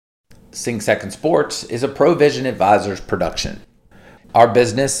Sing Second Sports is a Provision Advisors production. Our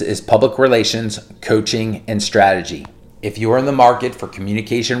business is public relations, coaching, and strategy. If you are in the market for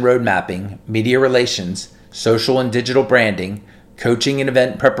communication road mapping, media relations, social and digital branding, coaching and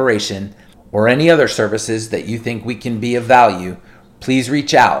event preparation, or any other services that you think we can be of value, please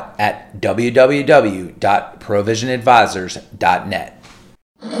reach out at www.provisionadvisors.net.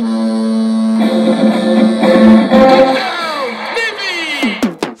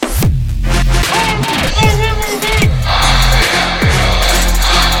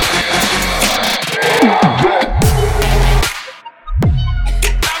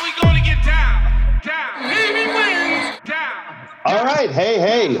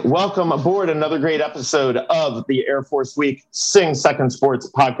 Hey, welcome aboard another great episode of the Air Force Week Sing Second Sports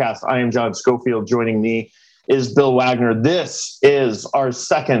podcast. I am John Schofield. Joining me is Bill Wagner. This is our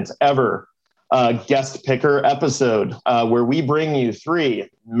second ever guest picker episode where we bring you three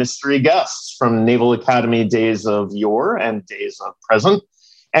mystery guests from Naval Academy days of yore and days of present.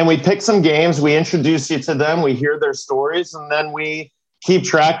 And we pick some games, we introduce you to them, we hear their stories, and then we keep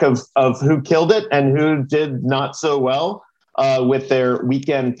track of who killed it and who did not so well with their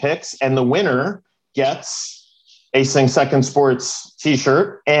weekend picks. And the winner gets a Sing Second Sports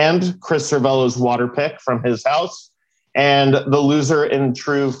t-shirt and Chris Cervello's water pick from his house. And the loser in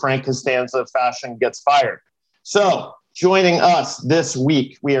true Frank Costanza fashion gets fired. So joining us this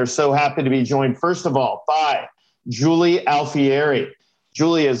week, we are so happy to be joined, first of all, by Julie Alfieri.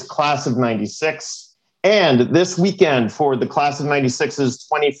 Julie is class of 96. And this weekend for the class of 96's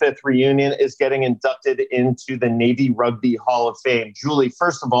 25th reunion is getting inducted into the Navy Rugby Hall of Fame. Julie,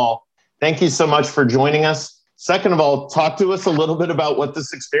 first of all, thank you so much for joining us. Second of all, talk to us a little bit about what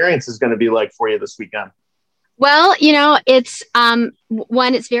this experience is going to be like for you this weekend. Well, you know, it's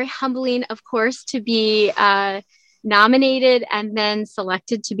it's very humbling, of course, to be nominated and then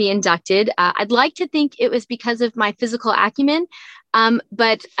selected to be inducted. I'd like to think it was because of my physical acumen,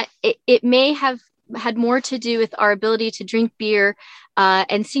 but it may have had more to do with our ability to drink beer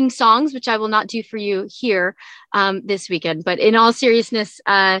and sing songs, which I will not do for you here this weekend. But in all seriousness,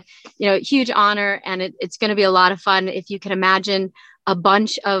 huge honor, and it's going to be a lot of fun. If you can imagine a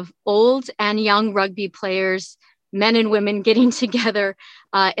bunch of old and young rugby players, men and women, getting together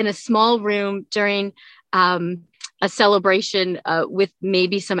in a small room during a celebration with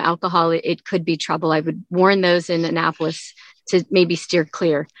maybe some alcohol, it could be trouble. I would warn those in Annapolis to maybe steer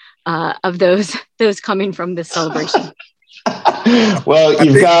clear of those coming from this celebration. Well,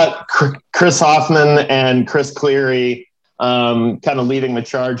 you've got Chris Hoffman and Chris Cleary kind of leading the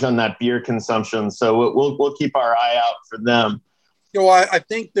charge on that beer consumption. So we'll keep our eye out for them. You know, I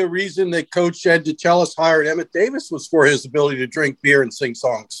think the reason that Coach Ed DeChellis hired Emmett Davis was for his ability to drink beer and sing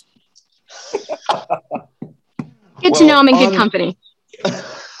songs. Good to know I'm in good company.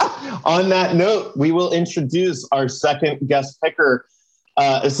 On that note, we will introduce our second guest picker,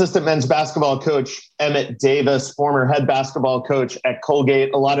 assistant men's basketball coach Emmett Davis, former head basketball coach at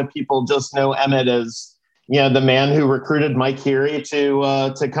Colgate. A lot of people just know Emmett as, the man who recruited Mike Heary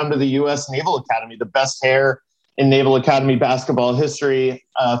to come to the U.S. Naval Academy, the best hair in Naval Academy basketball history,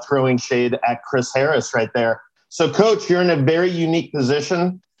 throwing shade at Chris Harris right there. So, Coach, you're in a very unique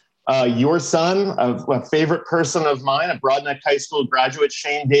position. Your son, a favorite person of mine, a Broadneck High School graduate,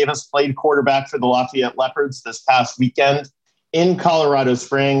 Shane Davis, played quarterback for the Lafayette Leopards this past weekend in Colorado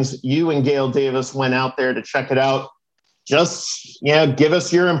Springs. You and Gail Davis went out there to check it out. Just, give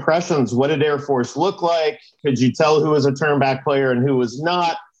us your impressions. What did Air Force look like? Could you tell who was a turnback player and who was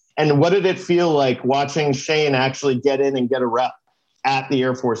not? And what did it feel like watching Shane actually get in and get a rep at the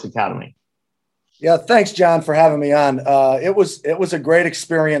Air Force Academy? Yeah, thanks, John, for having me on. It was a great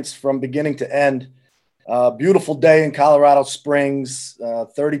experience from beginning to end. Beautiful day in Colorado Springs,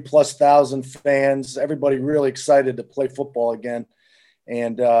 30+ thousand fans, everybody really excited to play football again.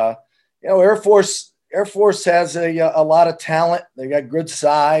 And, Air Force has a lot of talent. They got good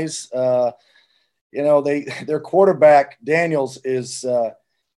size. Their quarterback, Daniels, is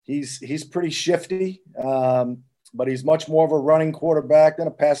he's pretty shifty. But he's much more of a running quarterback than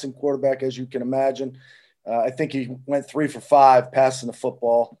a passing quarterback, as you can imagine. I think he went 3 for 5 passing the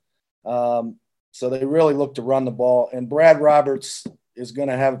football. So they really look to run the ball. And Brad Roberts is going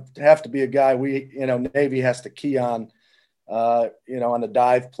to have to be a guy Navy has to key on, on the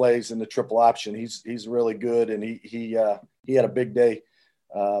dive plays and the triple option. He's really good, and he had a big day.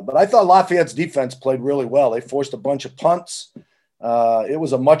 But I thought Lafayette's defense played really well. They forced a bunch of punts. It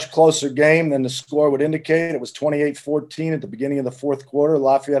was a much closer game than the score would indicate. It was 28-14 at the beginning of the fourth quarter.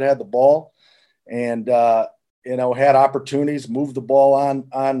 Lafayette had the ball and, had opportunities, moved the ball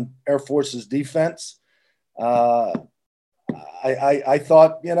on Air Force's defense. I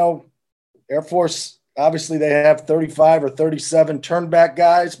thought, Air Force, obviously they have 35 or 37 turnback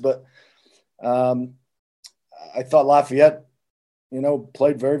guys, but I thought Lafayette,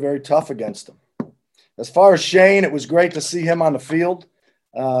 played very, very tough against them. As far as Shane, it was great to see him on the field.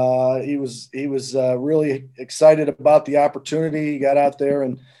 He was really excited about the opportunity. He got out there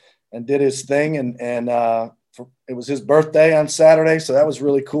and did his thing, and it was his birthday on Saturday, so that was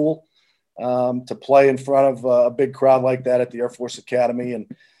really cool to play in front of a big crowd like that at the Air Force Academy. And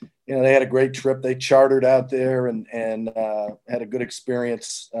they had a great trip. They chartered out there and had a good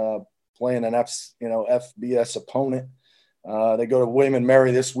experience playing an FBS opponent. They go to William and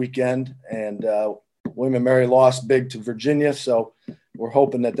Mary this weekend, and William and Mary lost big to Virginia, so we're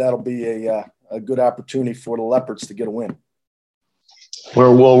hoping that'll be a good opportunity for the Leopards to get a win.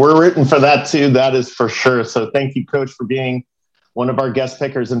 We're rooting for that too. That is for sure. So thank you, Coach, for being one of our guest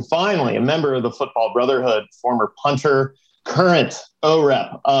pickers. And finally, a member of the Football Brotherhood, former punter, current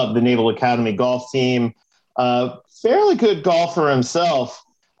OREP of the Naval Academy golf team, fairly good golfer himself.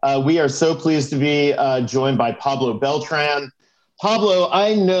 We are so pleased to be joined by Pablo Beltran. Pablo,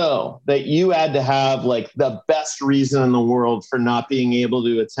 I know that you had to have like the best reason in the world for not being able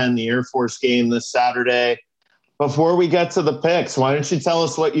to attend the Air Force game this Saturday. Before we get to the picks, why don't you tell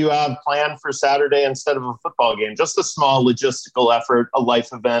us what you have planned for Saturday instead of a football game? Just a small logistical effort, a life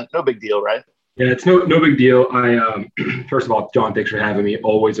event. No big deal, right? Yeah, it's no big deal. First of all, John, thanks for having me.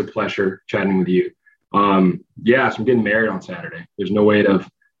 Always a pleasure chatting with you. So I'm getting married on Saturday. There's no way of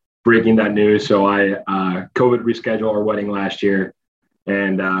breaking that news. So I COVID rescheduled our wedding last year,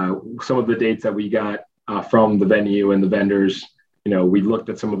 and some of the dates that we got from the venue and the vendors, we looked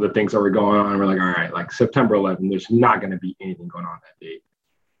at some of the things that were going on. And we're like, all right, like September 11th, there's not going to be anything going on that date.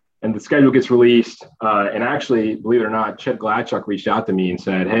 And the schedule gets released. And actually, believe it or not, Chet Gladchuk reached out to me and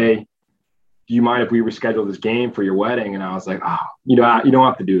said, hey, do you mind if we reschedule this game for your wedding? And I was like, you don't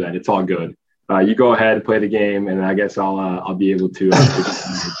have to do that. It's all good. You go ahead and play the game, and I guess I'll be able to.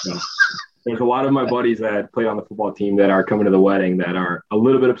 So there's a lot of my buddies that played on the football team that are coming to the wedding that are a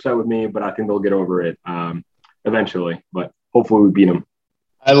little bit upset with me, but I think they'll get over it eventually. But hopefully we beat them.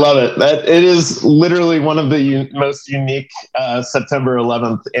 I love it. It is literally one of the most unique September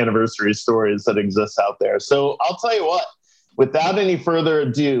 11th anniversary stories that exists out there. So I'll tell you what, without any further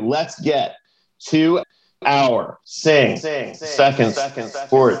ado, let's get to our Sing Second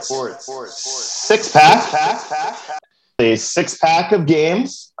Sports six-pack. A six-pack of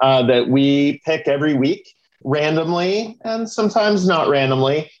games that we pick every week randomly and sometimes not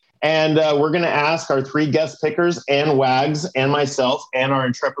randomly. And we're going to ask our three guest pickers, and Wags and myself and our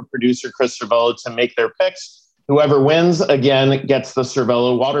intrepid producer, Chris Cervello, to make their picks. Whoever wins, again, gets the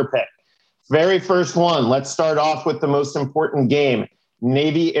Cervello water pick. Very first one, let's start off with the most important game.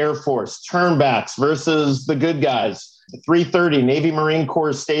 Navy Air Force, turnbacks versus the good guys. 3:30, Navy Marine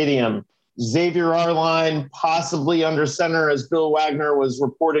Corps Stadium. Xavier Arline, possibly under center, as Bill Wagner was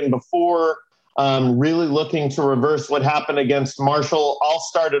reporting before. Really looking to reverse what happened against Marshall. I'll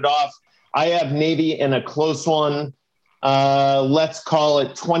start it off. I have Navy in a close one. Let's call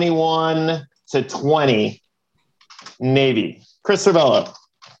it 21-20. Navy. Chris Cervello.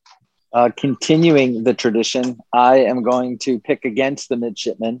 Continuing the tradition, I am going to pick against the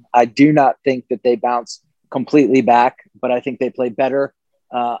midshipmen. I do not think that they bounce completely back, but I think they play better.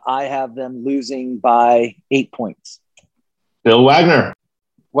 I have them losing by 8 points. Bill Wagner.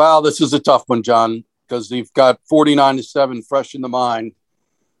 Well, this is a tough one, John, because you've got 49-7 fresh in the mind.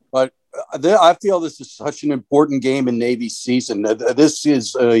 But I feel this is such an important game in Navy's season. This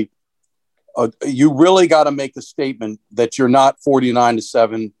is you really got to make a statement that you're not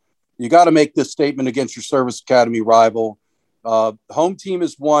 49-7. You got to make this statement against your Service Academy rival. Home team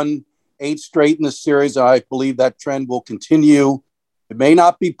has won 8 straight in this series. I believe that trend will continue. It may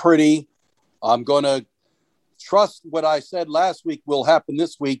not be pretty. I'm going to trust what I said last week will happen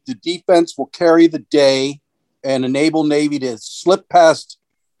this week. The defense will carry the day and enable Navy to slip past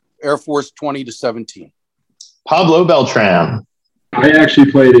Air Force 20-17. Pablo Beltran. I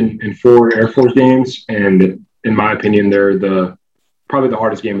actually played in 4 Air Force games, and in my opinion, they're probably the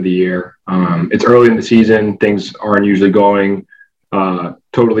hardest game of the year. It's early in the season. Things aren't usually going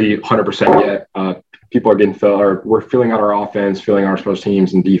totally 100% yet. People are we're filling out our offense, filling out our special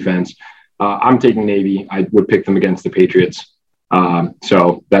teams and defense. I'm taking Navy. I would pick them against the Patriots.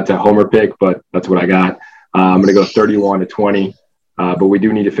 So that's a homer pick, but that's what I got. I'm going to go 31-20. But we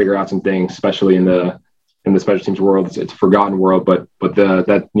do need to figure out some things, especially in the special teams world. It's a forgotten world, but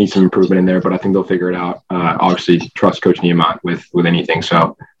that needs some improvement in there. But I think they'll figure it out. Obviously, trust Coach Niemont with anything.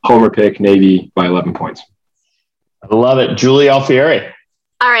 So homer pick, Navy by 11 points. I love it. Julie Alfieri.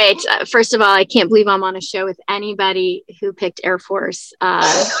 All right. First of all, I can't believe I'm on a show with anybody who picked Air Force,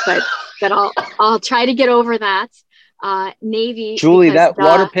 but I'll try to get over that. Navy. Julie, that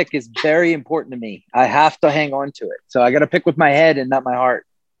water pick is very important to me. I have to hang on to it. So I got to pick with my head and not my heart.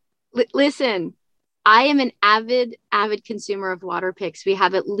 Listen, I am an avid consumer of water picks. We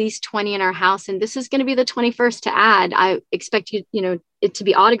have at least 20 in our house, and this is going to be the 21st to add. I expect it to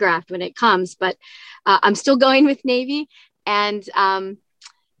be autographed when it comes, but I'm still going with Navy. And,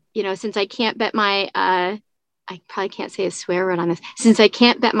 since I can't bet I probably can't say a swear word on this. Since I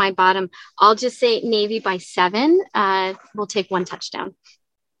can't bet my bottom, I'll just say Navy by 7. We'll take 1 touchdown.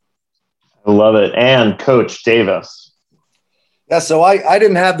 I love it. And Coach Davis. Yeah, so I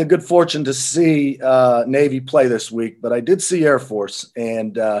didn't have the good fortune to see Navy play this week, but I did see Air Force,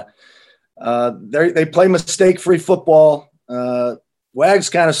 and they play mistake-free football. Wags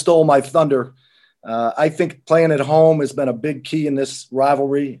kind of stole my thunder. I think playing at home has been a big key in this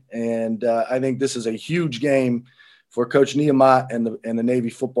rivalry, and I think this is a huge game for Coach Niumat and the Navy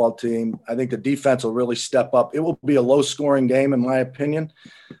football team. I think the defense will really step up. It will be a low-scoring game, in my opinion.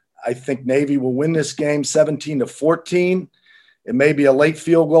 I think Navy will win this game 17-14. It may be a late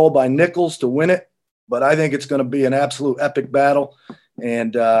field goal by Nichols to win it, but I think it's going to be an absolute epic battle,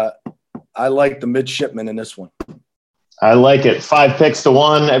 and I like the midshipmen in this one. I like it. 5 picks to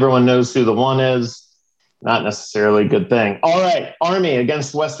 1. Everyone knows who the 1 is. Not necessarily a good thing. All right. Army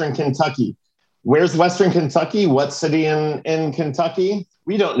against Western Kentucky. Where's Western Kentucky? What city in Kentucky?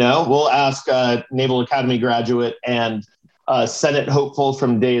 We don't know. We'll ask Naval Academy graduate and Senate hopeful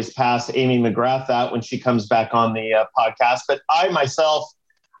from days past, Amy McGrath, that when she comes back on the podcast. But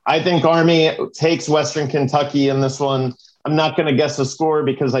I think Army takes Western Kentucky in this one. I'm not going to guess the score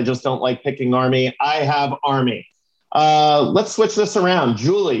because I just don't like picking Army. I have Army. Let's switch this around.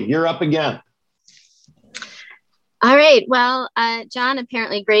 Julie, you're up again. All right. Well, John,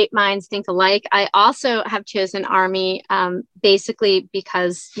 apparently great minds think alike. I also have chosen Army, basically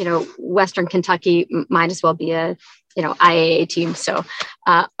because, Western Kentucky might as well be a, IAA team. So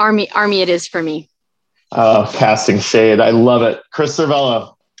Army it is for me. Casting shade. I love it. Chris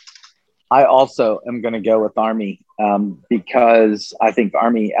Cervello. I also am going to go with Army because I think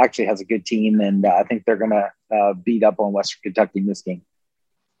Army actually has a good team, and I think they're going to beat up on Western Kentucky in this game.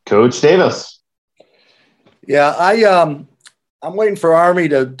 Coach Davis. Yeah, I'm waiting for Army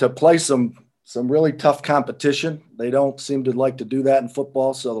to play some really tough competition. They don't seem to like to do that in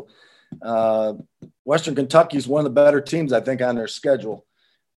football. So Western Kentucky is one of the better teams, I think, on their schedule.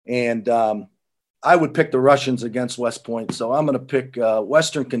 And I would pick the Russians against West Point. So I'm going to pick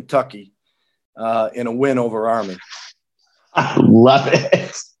Western Kentucky in a win over Army. I love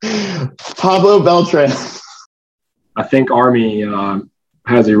it. Pablo Beltran. I think Army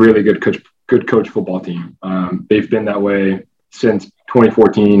has a really good coach football team. They've been that way since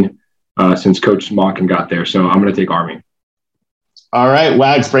 2014, since Coach Monken got there. So I'm going to take Army. All right,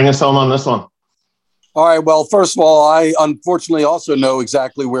 Wags, bring us home on this one. All right. Well, first of all, I unfortunately also know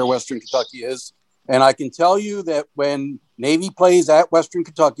exactly where Western Kentucky is. And I can tell you that when Navy plays at Western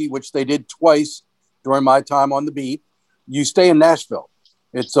Kentucky, which they did twice during my time on the beat, you stay in Nashville.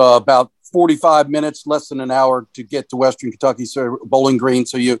 It's about 45 minutes, less than an hour to get to Western Kentucky, so Bowling Green.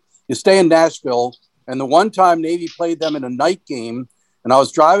 So you stay in Nashville. And the one time Navy played them in a night game, and I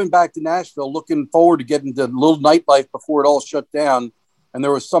was driving back to Nashville looking forward to getting to a little nightlife before it all shut down. And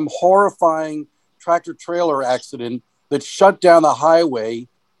there was some horrifying tractor trailer accident that shut down the highway.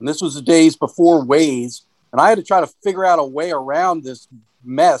 And this was the days before Waze. And I had to try to figure out a way around this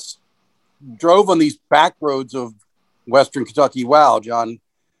mess. Drove on these back roads of Western Kentucky. Wow, John.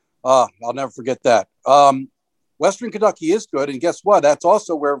 I'll never forget that. Western Kentucky is good. And guess what? That's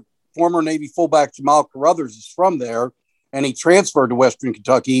also where former Navy fullback Jamal Carruthers is from there. And he transferred to Western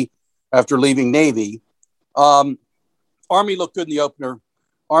Kentucky after leaving Navy. Army looked good in the opener.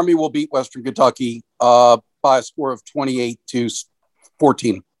 Army will beat Western Kentucky by a score of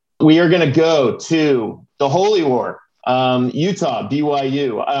 28-14. We are going to go to the Holy War, Utah,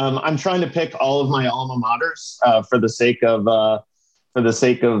 BYU. I'm trying to pick all of my alma maters for the sake of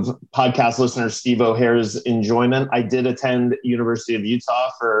podcast listener Steve O'Hare's enjoyment. I did attend University of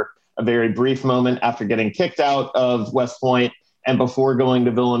Utah for a very brief moment after getting kicked out of West Point and before going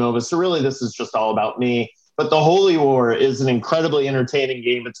to Villanova. So really, this is just all about me. But the Holy War is an incredibly entertaining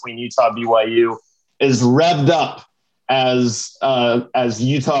game between Utah and BYU. Is revved up as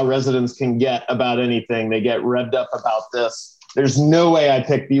Utah residents can get about anything. They get revved up about this. There's no way I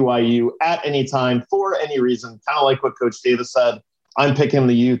pick BYU at any time for any reason. Kind of like what Coach Davis said. I'm picking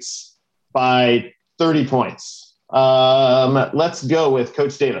the Utes by 30 points. Let's go with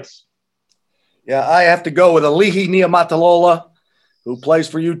Coach Davis. Yeah, I have to go with Alihi Niumatalola. who plays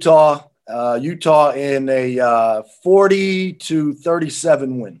for Utah. Utah in a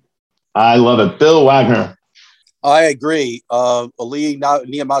 40-37 win. I love it. Bill Wagner. I agree. Ali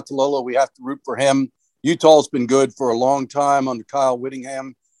Niumatalolo, we have to root for him. Utah's been good for a long time under Kyle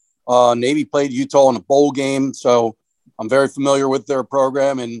Whittingham. Navy played Utah in a bowl game, so I'm very familiar with their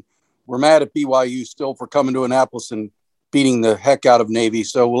program, and we're mad at BYU still for coming to Annapolis and beating the heck out of Navy.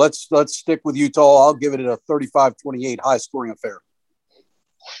 So let's stick with Utah. I'll give it a 35-28 high-scoring affair.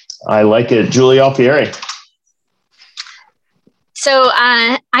 I like it. Julie Alfieri. So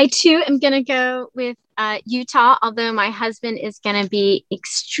I too am going to go with Utah, although my husband is going to be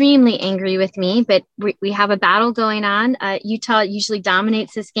extremely angry with me, but we have a battle going on. Utah usually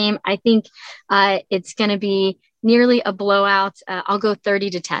dominates this game. I think it's going to be nearly a blowout. I'll go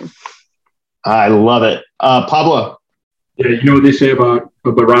 30-10. I love it. Pablo. Yeah, you know what they say about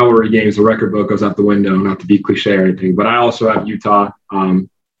rivalry games, the record book goes out the window, not to be cliche or anything, but I also have Utah.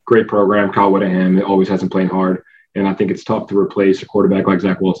 Great program, Kyle Whittingham. It always has them playing hard, and I think it's tough to replace a quarterback like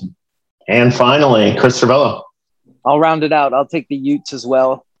Zach Wilson. And finally, Chris Cervello. I'll round it out. I'll take the Utes as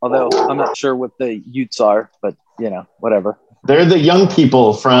well, although I'm not sure what the Utes are, but, whatever. They're the young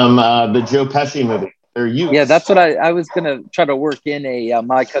people from the Joe Pesci movie. They're Utes. Yeah, that's what I was going to try to work in a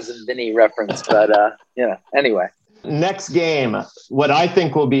My Cousin Vinny reference, but, anyway. Next game, what I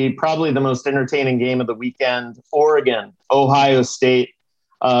think will be probably the most entertaining game of the weekend, Oregon, Ohio State.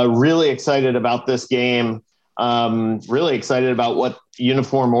 Really excited about this game. Really excited about what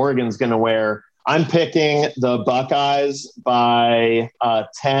uniform Oregon's going to wear. I'm picking the Buckeyes by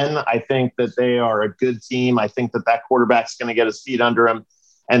 10. I think that they are a good team. I think that quarterback's going to get his feet under him,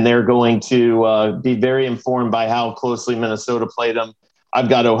 and they're going to be very informed by how closely Minnesota played them. I've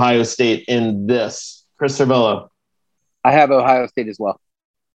got Ohio State in this. Chris Cervello. I have Ohio State as well.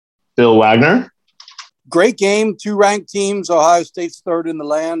 Bill Wagner. Great game, two ranked teams. Ohio State's third in the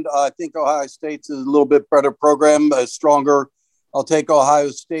land. I think Ohio State's a little bit better program, stronger. I'll take Ohio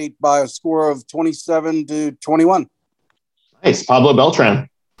State by a score of 27-21. Nice. Pablo Beltran.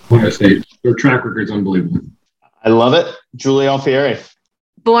 Ohio State. Their track record's unbelievable. I love it. Julie Alfieri.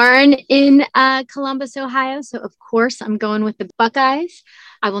 Born in Columbus, Ohio, so of course I'm going with the Buckeyes.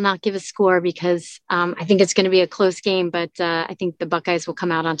 I will not give a score because I think it's going to be a close game, but I think the Buckeyes will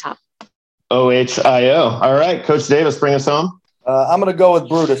come out on top. OHIO. All right, Coach Davis, bring us home. I'm going to go with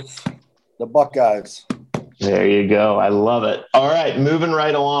Brutus, the Buckeyes. There you go. I love it. All right, moving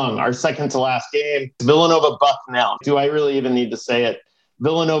right along. Our second to last game, Villanova Bucknell. Do I really even need to say it?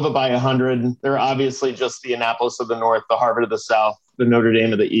 Villanova by 100. They're obviously just the Annapolis of the North, the Harvard of the South, the Notre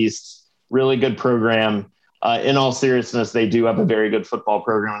Dame of the East. Really good program. In all seriousness, they do have a very good football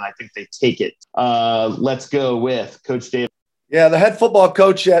program, and I think they take it. Let's go with Coach Davis. Yeah, the head football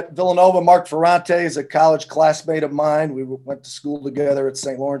coach at Villanova, Mark Ferrante, is a college classmate of mine. We went to school together at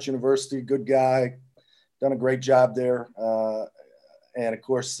St. Lawrence University. Good guy. Done a great job there. And, of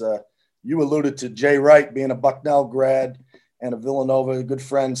course, you alluded to Jay Wright being a Bucknell grad and a Villanova, a good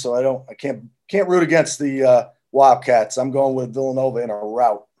friend. So I can't root against the Wildcats. I'm going with Villanova in a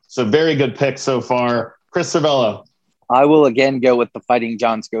rout. So very good pick so far. Chris Cervello. I will again go with the Fighting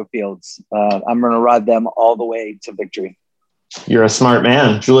John Schofields. I'm going to ride them all the way to victory. You're a smart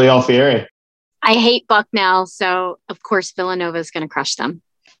man. Julie Alfieri. I hate Bucknell, so of course Villanova is going to crush them.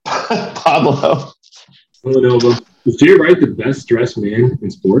 Pablo. Villanova. Is Jay Wright the best dressed man in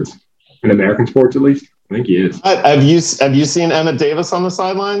sports? In American sports, at least? I think he is. Have you seen Emmett Davis on the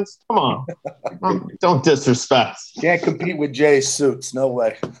sidelines? Come on. Don't disrespect. Can't compete with Jay's suits. No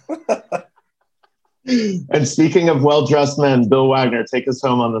way. And speaking of well-dressed men, Bill Wagner, take us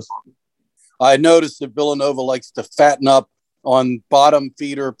home on this one. I noticed that Villanova likes to fatten up on bottom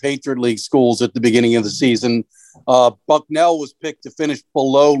feeder Patriot League schools at the beginning of the season. Bucknell was picked to finish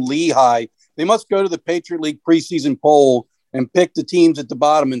below Lehigh. They must go to the Patriot League preseason poll and pick the teams at the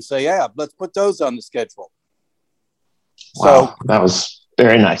bottom and say, yeah, let's put those on the schedule. Wow, so that was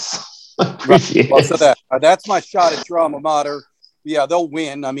very nice. Appreciate it. So that's my shot at your alma mater. Yeah, they'll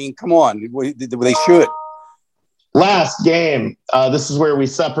win. I mean, come on. They should. Last game. This is where we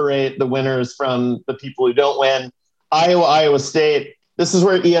separate the winners from the people who don't win. Iowa State. This is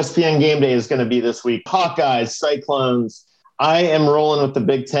where ESPN Game Day is going to be this week. Hawkeyes, Cyclones. I am rolling with the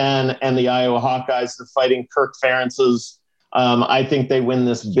Big Ten and the Iowa Hawkeyes. They're fighting Kirk Ferentz's. I think they win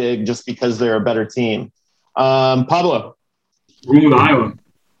this big just because they're a better team. Pablo. We're with Iowa.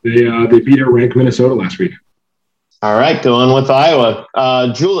 They beat our ranked Minnesota last week. All right, going with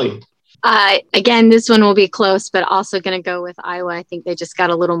Iowa. Julie. Again, this one will be close, but also going to go with Iowa. I think they just got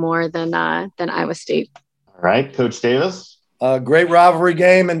a little more than Iowa State. All right, Coach Davis. Great rivalry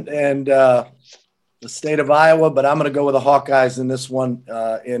game, and the state of Iowa, but I'm going to go with the Hawkeyes in this one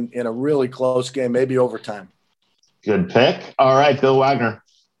in a really close game, maybe overtime. Good pick. All right, Bill Wagner.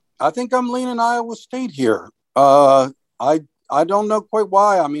 I think I'm leaning Iowa State here. I don't know quite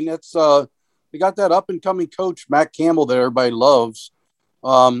why. I mean, it's we got that up and coming coach Matt Campbell that everybody loves,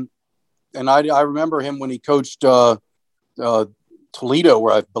 and I remember him when he coached Toledo,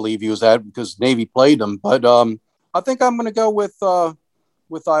 where I believe he was at, because Navy played him. But I think I'm going to go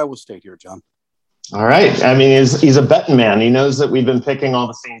with Iowa State here, John. All right. I mean, he's a betting man. He knows that we've been picking all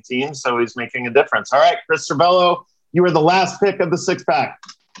the same teams, so he's making a difference. All right, Chris Cervello, you were the last pick of the six-pack.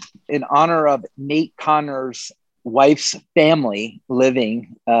 In honor of Nate Connor's wife's family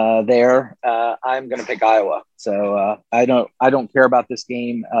living there, I'm going to pick Iowa. So I don't care about this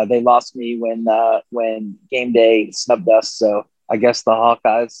game. They lost me when game day snubbed us. So I guess the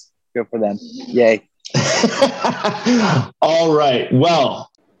Hawkeyes, go for them. Yay. All right. Well,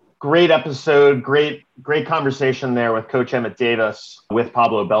 great episode. Great conversation there with Coach Emmett Davis, with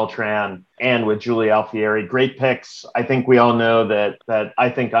Pablo Beltran, and with Julie Alfieri. Great picks. I think we all know that I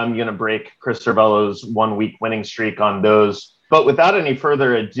think I'm going to break Chris Cervello's 1 week winning streak on those. But without any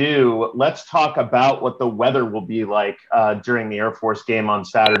further ado, let's talk about what the weather will be like during the Air Force game on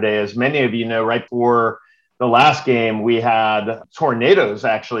Saturday. As many of you know, right before the last game, we had tornadoes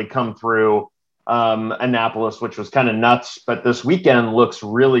actually come through Annapolis, which was kind of nuts. But this weekend looks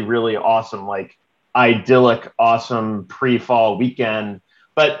really, really awesome, like idyllic, awesome pre-fall weekend.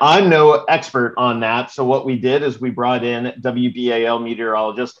 But I'm no expert on that. So what we did is we brought in WBAL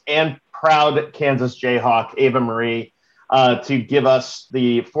meteorologist and proud Kansas Jayhawk, Ava Marie, to give us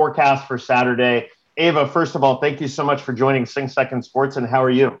the forecast for Saturday. Ava, first of all, thank you so much for joining Sing Second Sports, and how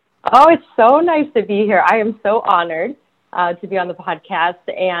are you? Oh, it's so nice to be here. I am so honored to be on the podcast.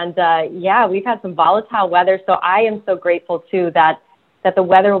 And yeah, we've had some volatile weather. So I am so grateful too that the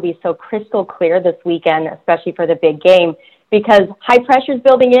weather will be so crystal clear this weekend, especially for the big game, because high pressure is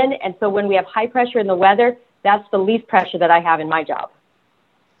building in. And so when we have high pressure in the weather, that's the least pressure that I have in my job.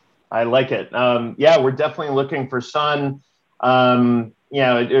 I like it. Yeah, we're definitely looking for sun. Temperatures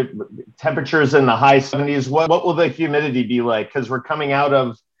in the high 70s. What will the humidity be like? Because we're coming out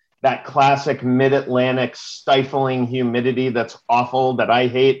of that classic mid-Atlantic stifling humidity that's awful, that I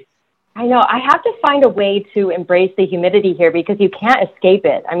hate. I know. I have to find a way to embrace the humidity here because you can't escape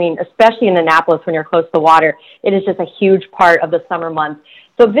it. I mean, especially in Annapolis when you're close to water, it is just a huge part of the summer months.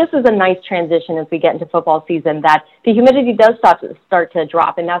 So this is a nice transition as we get into football season, that the humidity does start to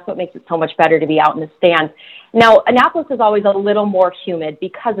drop, and that's what makes it so much better to be out in the stands. Now, Annapolis is always a little more humid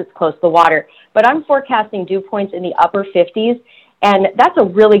because it's close to water, but I'm forecasting dew points in the upper 50s. And that's a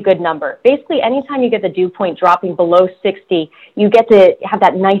really good number. Basically, anytime you get the dew point dropping below 60, you get to have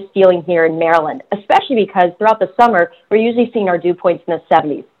that nice feeling here in Maryland, especially because throughout the summer, we're usually seeing our dew points in the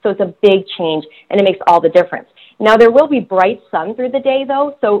 70s. So it's a big change, and it makes all the difference. Now, there will be bright sun through the day,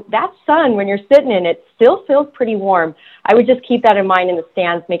 though. So that sun, when you're sitting in it, still feels pretty warm. I would just keep that in mind in the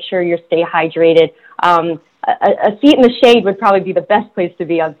stands. Make sure you stay hydrated. A seat in the shade would probably be the best place to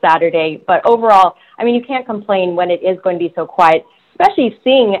be on Saturday. But overall, I mean, you can't complain when it is going to be so quiet, especially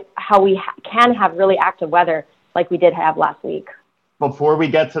seeing how we can have really active weather like we did have last week. Before we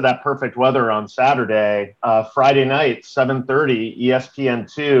get to that perfect weather on Saturday, Friday night, 7:30,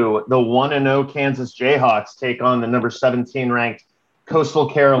 ESPN2, the 1-0 Kansas Jayhawks take on the number 17 ranked Coastal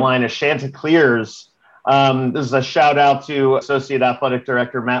Carolina Chanticleers. This is a shout out to Associate Athletic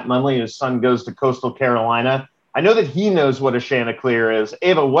Director Matt Munley, whose son goes to Coastal Carolina. I know that he knows what a Chanticleer is.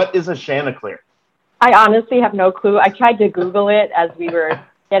 Ava, what is a Chanticleer? I honestly have no clue. I tried to Google it as we were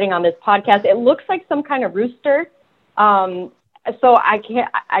getting on this podcast. It looks like some kind of rooster. So I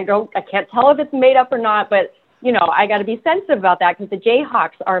can't tell if it's made up or not, but you know, I got to be sensitive about that because the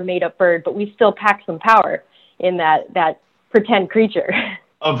Jayhawks are a made up bird, but we still pack some power in that pretend creature.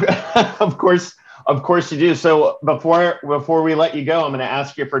 Of course you do. So before we let you go, I'm going to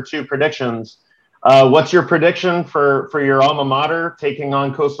ask you for two predictions. What's your prediction for your alma mater taking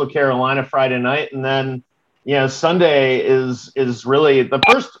on Coastal Carolina Friday night? And then, you know, Sunday is really the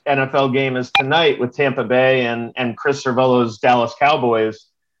first NFL game is tonight with Tampa Bay and Chris Cervello's Dallas Cowboys.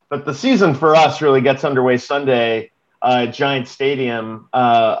 But the season for us really gets underway Sunday at Giant Stadium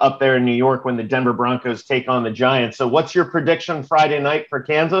up there in New York when the Denver Broncos take on the Giants. So what's your prediction Friday night for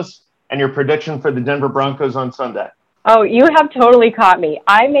Kansas and your prediction for the Denver Broncos on Sunday? Oh, you have totally caught me.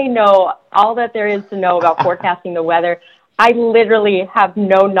 I may know all that there is to know about forecasting the weather. I literally have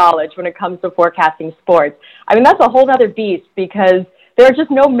no knowledge when it comes to forecasting sports. I mean, that's a whole other beast because there are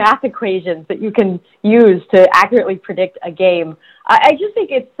just no math equations that you can use to accurately predict a game. I just think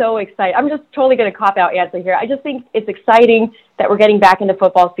it's so exciting. I'm just totally going to cop out answer here. I just think it's exciting that we're getting back into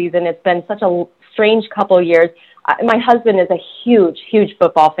football season. It's been such a strange couple of years. My husband is a huge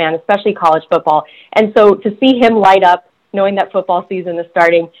football fan, especially college football. And so to see him light up knowing that football season is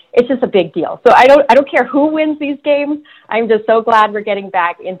starting, it's just a big deal. So I don't care who wins these games. I'm just so glad we're getting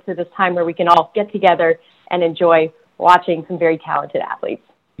back into this time where we can all get together and enjoy watching some very talented athletes.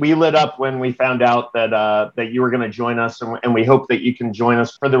 We lit up when we found out that you were going to join us, and we hope that you can join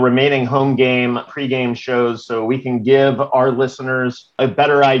us for the remaining home game, pregame shows, so we can give our listeners a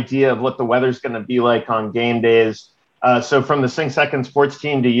better idea of what the weather's going to be like on game days. So from the Sing Second Sports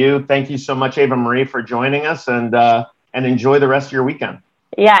team to you, thank you so much, Ava Marie, for joining us, and enjoy the rest of your weekend.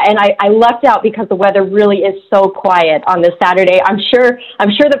 Yeah, and I lucked out because the weather really is so quiet on this Saturday. I'm sure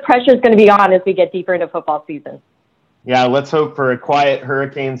the pressure is going to be on as we get deeper into football season. Yeah, let's hope for a quiet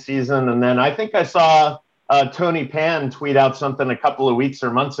hurricane season. And then I think I saw Tony Pan tweet out something a couple of weeks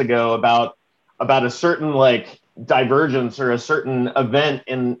or months ago about a certain divergence or a certain event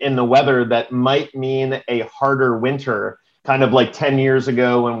in the weather that might mean a harder winter, kind of like 10 years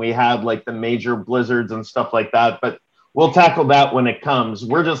ago when we had the major blizzards and stuff like that. But we'll tackle that when it comes.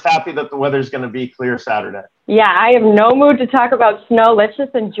 We're just happy that the weather's going to be clear Saturday. Yeah, I have no mood to talk about snow. Let's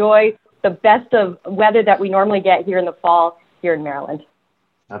just enjoy the best of weather that we normally get here in the fall here in Maryland.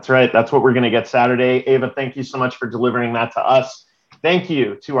 That's right. That's what we're going to get Saturday. Ava, thank you so much for delivering that to us. Thank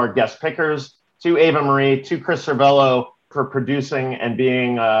you to our guest pickers, to Ava Marie, to Chris Cervello for producing and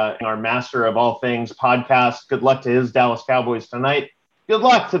being our master of all things podcast. Good luck to his Dallas Cowboys tonight. Good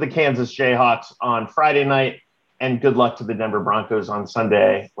luck to the Kansas Jayhawks on Friday night. And good luck to the Denver Broncos on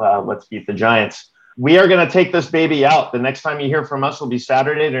Sunday. Let's beat the Giants. We are going to take this baby out. The next time you hear from us will be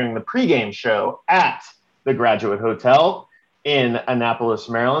Saturday during the pregame show at the Graduate Hotel in Annapolis,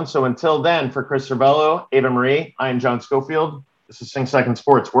 Maryland. So until then, for Chris Cervello, Ava Marie, I am John Schofield. This is Sing Second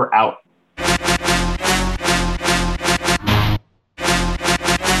Sports. We're out.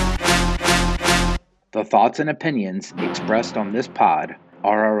 The thoughts and opinions expressed on this pod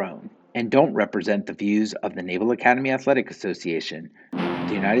are our own and don't represent the views of the Naval Academy Athletic Association,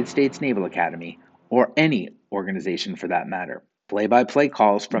 the United States Naval Academy, or any organization for that matter. Play-by-play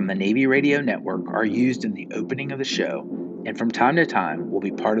calls from the Navy Radio Network are used in the opening of the show and from time to time will be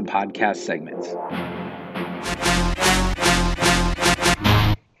part of podcast segments.